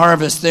of the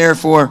harvest,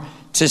 therefore,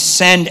 to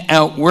send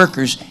out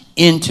workers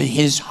into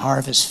his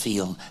harvest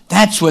field.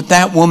 That's what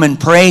that woman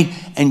prayed,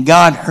 and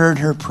God heard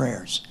her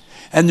prayers.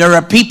 And there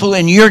are people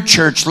in your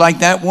church like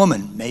that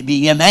woman,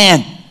 maybe a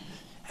man,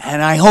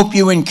 and I hope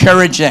you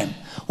encourage them.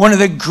 One of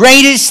the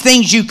greatest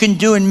things you can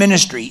do in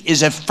ministry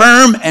is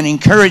affirm and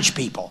encourage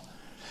people.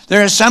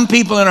 There are some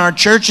people in our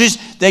churches,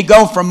 they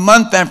go from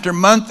month after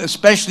month,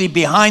 especially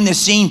behind the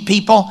scene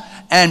people,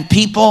 and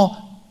people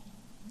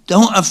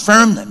don't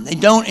affirm them. They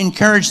don't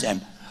encourage them.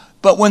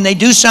 But when they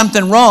do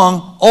something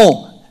wrong,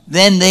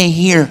 then they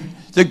hear.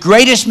 The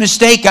greatest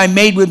mistake I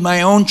made with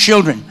my own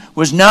children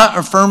was not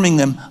affirming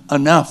them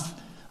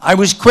enough. I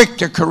was quick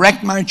to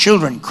correct my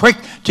children, quick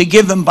to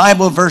give them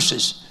Bible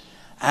verses.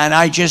 And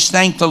I just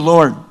thank the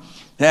Lord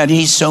that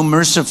he's so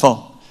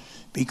merciful,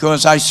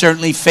 because I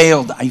certainly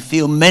failed. I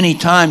feel many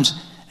times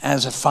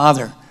as a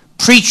father.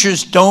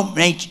 Preachers don't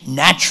make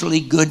naturally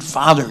good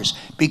fathers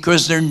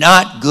because they're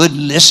not good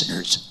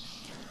listeners.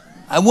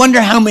 I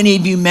wonder how many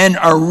of you men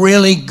are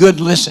really good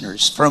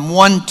listeners from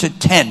 1 to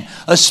 10,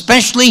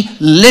 especially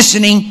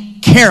listening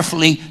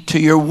carefully to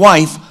your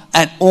wife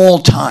at all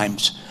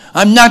times.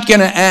 I'm not going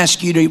to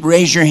ask you to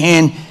raise your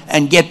hand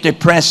and get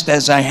depressed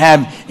as I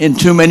have in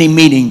too many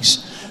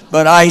meetings,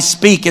 but I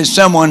speak as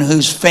someone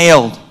who's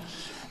failed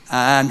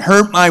and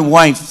hurt my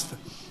wife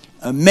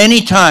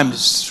many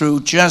times through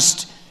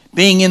just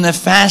being in the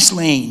fast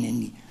lane.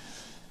 And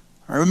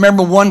I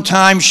remember one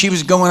time she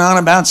was going on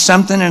about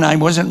something and I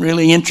wasn't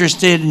really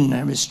interested, and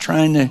I was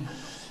trying to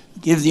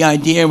give the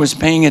idea I was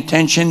paying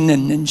attention,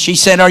 and she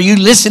said, "Are you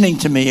listening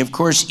to me?" Of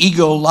course,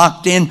 ego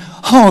locked in.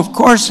 "Oh, of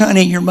course,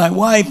 honey, you're my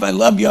wife. I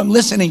love you. I'm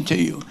listening to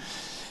you."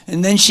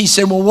 And then she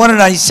said, "Well, what did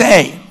I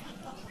say?"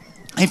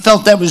 I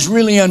felt that was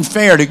really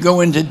unfair to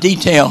go into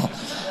detail.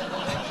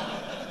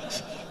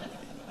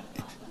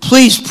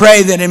 Please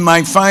pray that in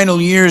my final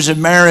years of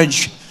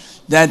marriage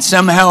that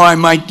somehow I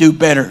might do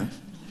better,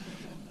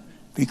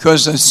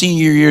 because the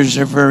senior years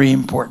are very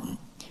important.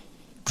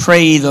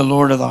 Pray the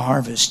Lord of the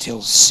harvest.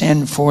 He'll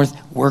send forth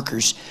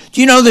workers.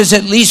 Do you know there's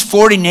at least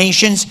 40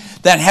 nations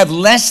that have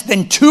less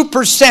than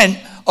 2%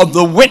 of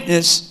the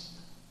witness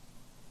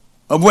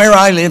of where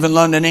I live in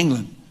London,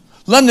 England?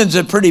 London's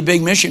a pretty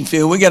big mission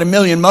field. We got 1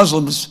 million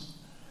Muslims.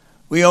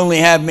 We only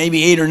have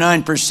maybe 8 or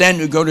 9%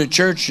 who go to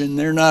church, and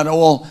they're not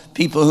all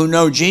people who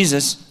know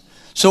Jesus.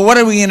 So what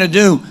are we going to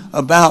do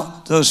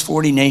about those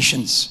 40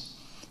 nations?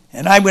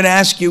 And I would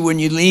ask you when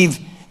you leave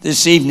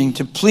this evening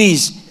to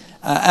please,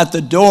 at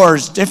the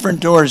doors, different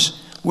doors,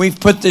 we've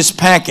put this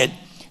packet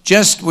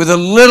just with a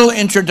little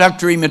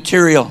introductory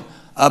material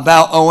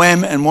about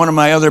OM and one of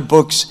my other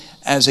books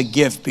as a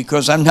gift,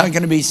 because I'm not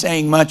going to be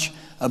saying much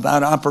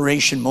about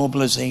Operation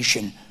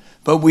Mobilization.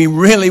 But we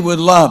really would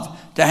love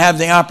to have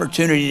the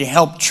opportunity to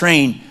help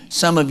train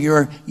some of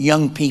your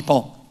young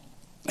people,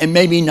 and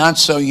maybe not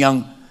so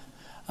young.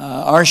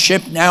 Our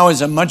ship now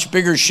is a much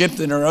bigger ship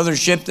than our other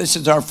ship. This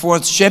is our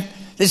 4th ship.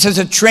 This is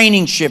a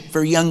training ship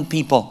for young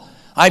people.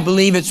 I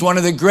believe it's one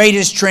of the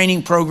greatest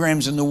training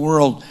programs in the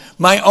world.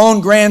 My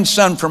own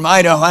grandson from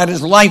Idaho had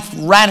his life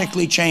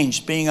radically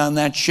changed being on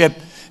that ship.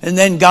 And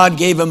then God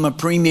gave him a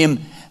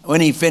premium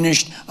when he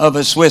finished of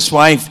a Swiss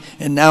wife.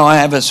 And now I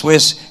have a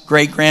Swiss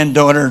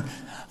great-granddaughter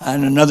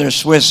and another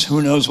Swiss,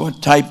 who knows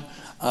what type,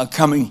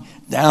 coming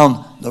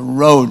down the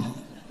road.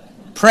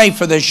 Pray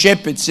for the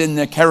ship. It's in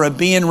the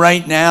Caribbean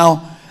right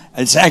now.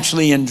 It's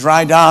actually in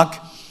dry dock.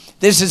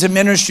 This is a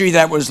ministry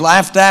that was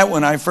laughed at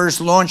when I first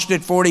launched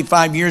it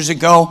 45 years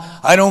ago.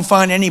 I don't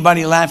find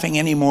anybody laughing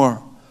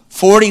anymore.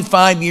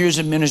 45 years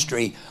of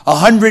ministry,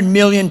 100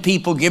 million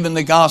people given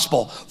the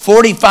gospel,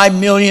 45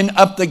 million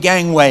up the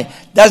gangway,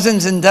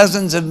 dozens and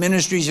dozens of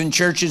ministries and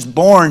churches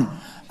born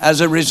as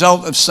a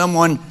result of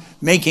someone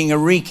making a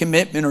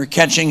recommitment or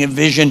catching a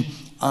vision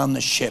on the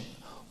ship.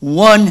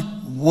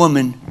 One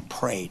woman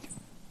prayed.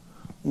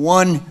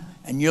 One,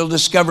 and you'll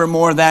discover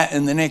more of that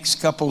in the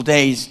next couple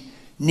days,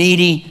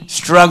 needy,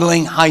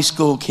 struggling high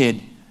school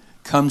kid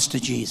comes to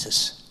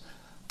Jesus.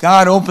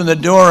 God opened the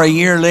door a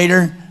year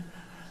later,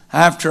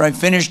 after I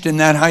finished in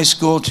that high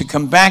school, to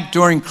come back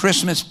during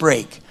Christmas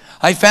break.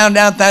 I found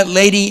out that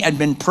lady had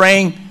been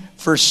praying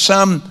for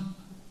some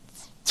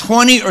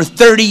 20 or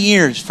 30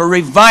 years for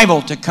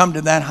revival to come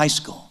to that high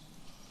school.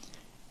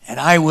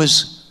 And I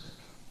was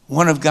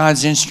one of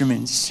God's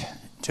instruments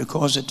to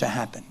cause it to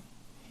happen.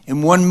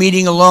 In one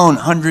meeting alone,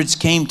 hundreds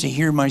came to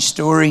hear my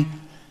story.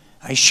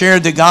 I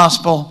shared the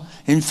gospel.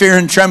 In fear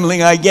and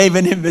trembling, I gave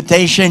an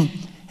invitation,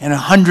 and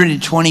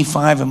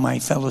 125 of my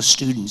fellow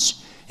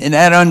students in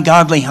that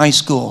ungodly high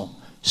school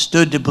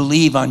stood to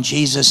believe on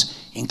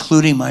Jesus,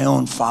 including my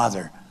own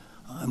father.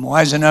 I'm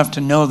wise enough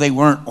to know they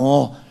weren't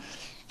all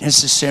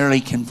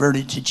necessarily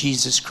converted to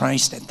Jesus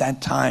Christ at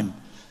that time,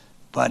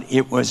 but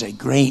it was a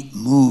great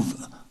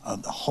move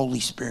of the Holy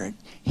Spirit.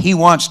 He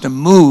wants to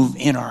move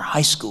in our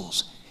high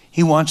schools.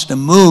 He wants to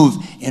move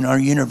in our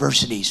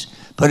universities.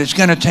 But it's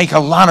going to take a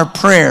lot of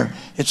prayer.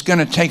 It's going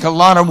to take a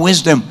lot of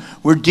wisdom.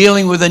 We're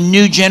dealing with a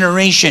new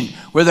generation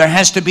where there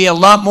has to be a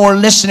lot more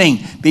listening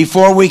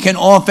before we can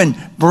often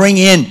bring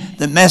in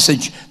the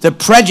message. The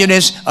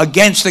prejudice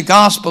against the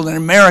gospel in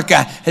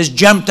America has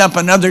jumped up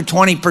another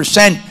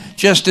 20%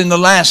 just in the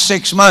last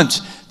 6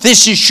 months.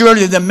 This is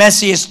surely the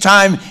messiest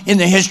time in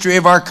the history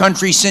of our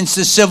country since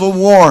the Civil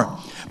War.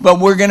 But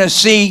we're going to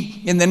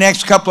see in the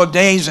next couple of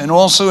days, and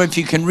also if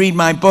you can read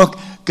my book,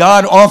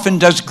 God often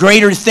does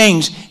greater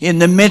things in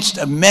the midst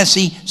of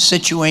messy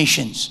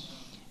situations.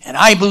 And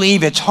I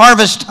believe it's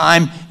harvest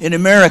time in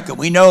America.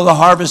 We know the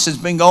harvest has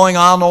been going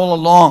on all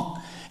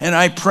along. And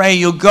I pray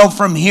you'll go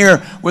from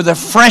here with a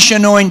fresh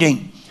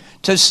anointing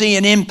to see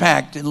an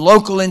impact in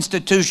local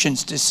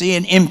institutions, to see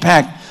an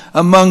impact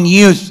among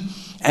youth,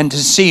 and to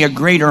see a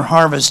greater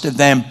harvest of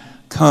them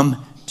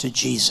come to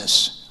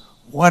Jesus.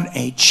 What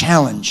a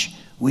challenge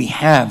we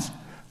have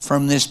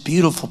from this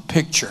beautiful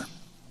picture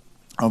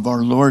of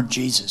our Lord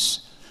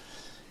Jesus.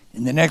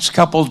 In the next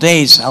couple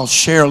days, I'll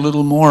share a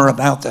little more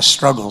about the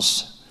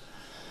struggles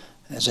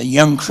as a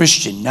young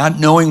Christian, not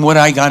knowing what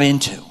I got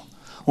into.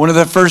 One of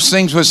the first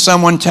things was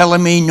someone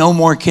telling me no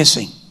more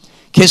kissing.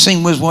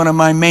 Kissing was one of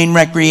my main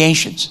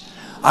recreations.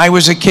 I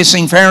was a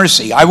kissing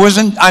Pharisee. I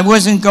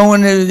wasn't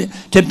going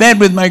to bed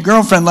with my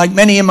girlfriend like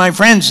many of my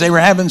friends. They were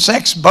having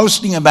sex,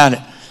 boasting about it.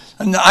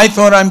 And I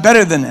thought I'm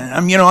better than that.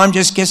 I'm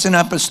just kissing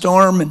up a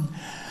storm.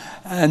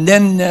 And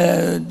then,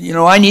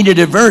 I needed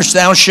a verse,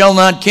 thou shalt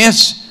not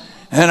kiss.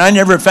 And I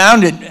never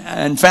found it.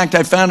 In fact,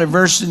 I found a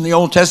verse in the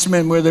Old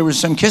Testament where there was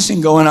some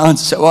kissing going on.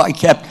 So I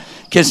kept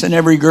kissing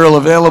every girl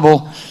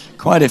available.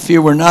 Quite a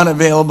few were not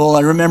available.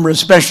 I remember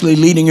especially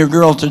leading a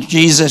girl to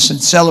Jesus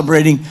and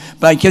celebrating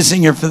by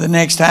kissing her for the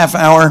next half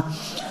hour.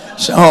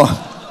 So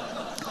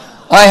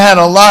I had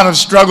a lot of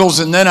struggles.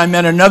 And then I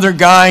met another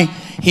guy.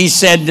 He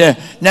said,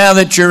 now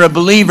that you're a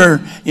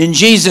believer in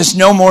Jesus,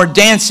 no more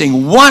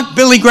dancing. What?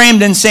 Billy Graham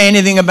didn't say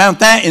anything about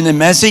that in the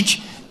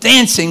message.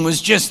 Dancing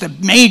was just a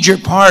major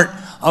part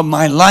of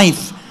my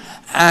life.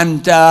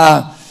 And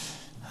I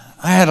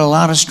had a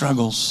lot of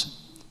struggles.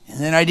 And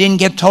then I didn't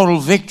get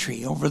total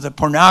victory over the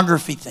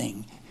pornography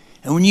thing.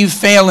 And when you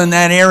fail in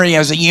that area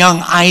as a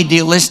young,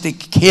 idealistic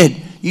kid,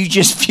 you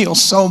just feel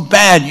so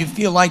bad. You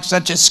feel like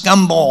such a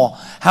scumball.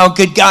 How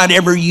could God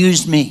ever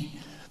use me?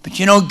 But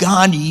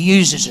God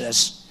uses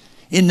us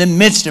in the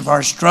midst of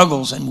our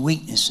struggles and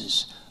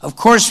weaknesses. Of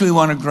course we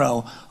want to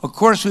grow. Of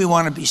course we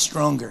want to be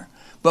stronger.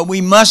 But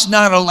we must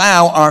not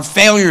allow our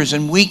failures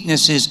and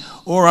weaknesses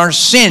or our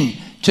sin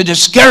to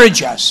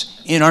discourage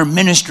us in our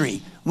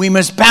ministry. We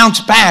must bounce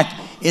back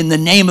in the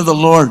name of the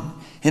Lord.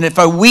 And if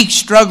a weak,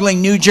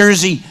 struggling New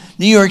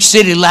York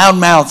City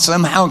loudmouth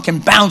somehow can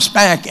bounce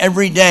back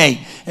every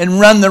day and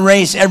run the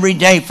race every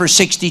day for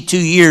 62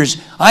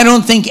 years, I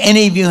don't think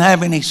any of you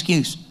have an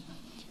excuse.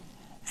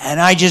 And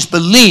I just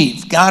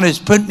believe God has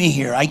put me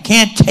here. I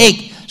can't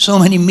take so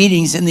many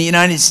meetings in the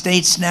United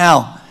States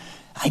now.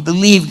 I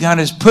believe God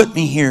has put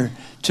me here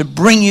to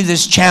bring you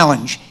this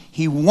challenge.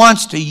 He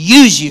wants to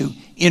use you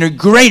in a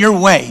greater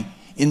way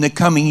in the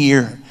coming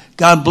year.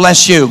 God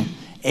bless you.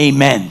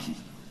 Amen.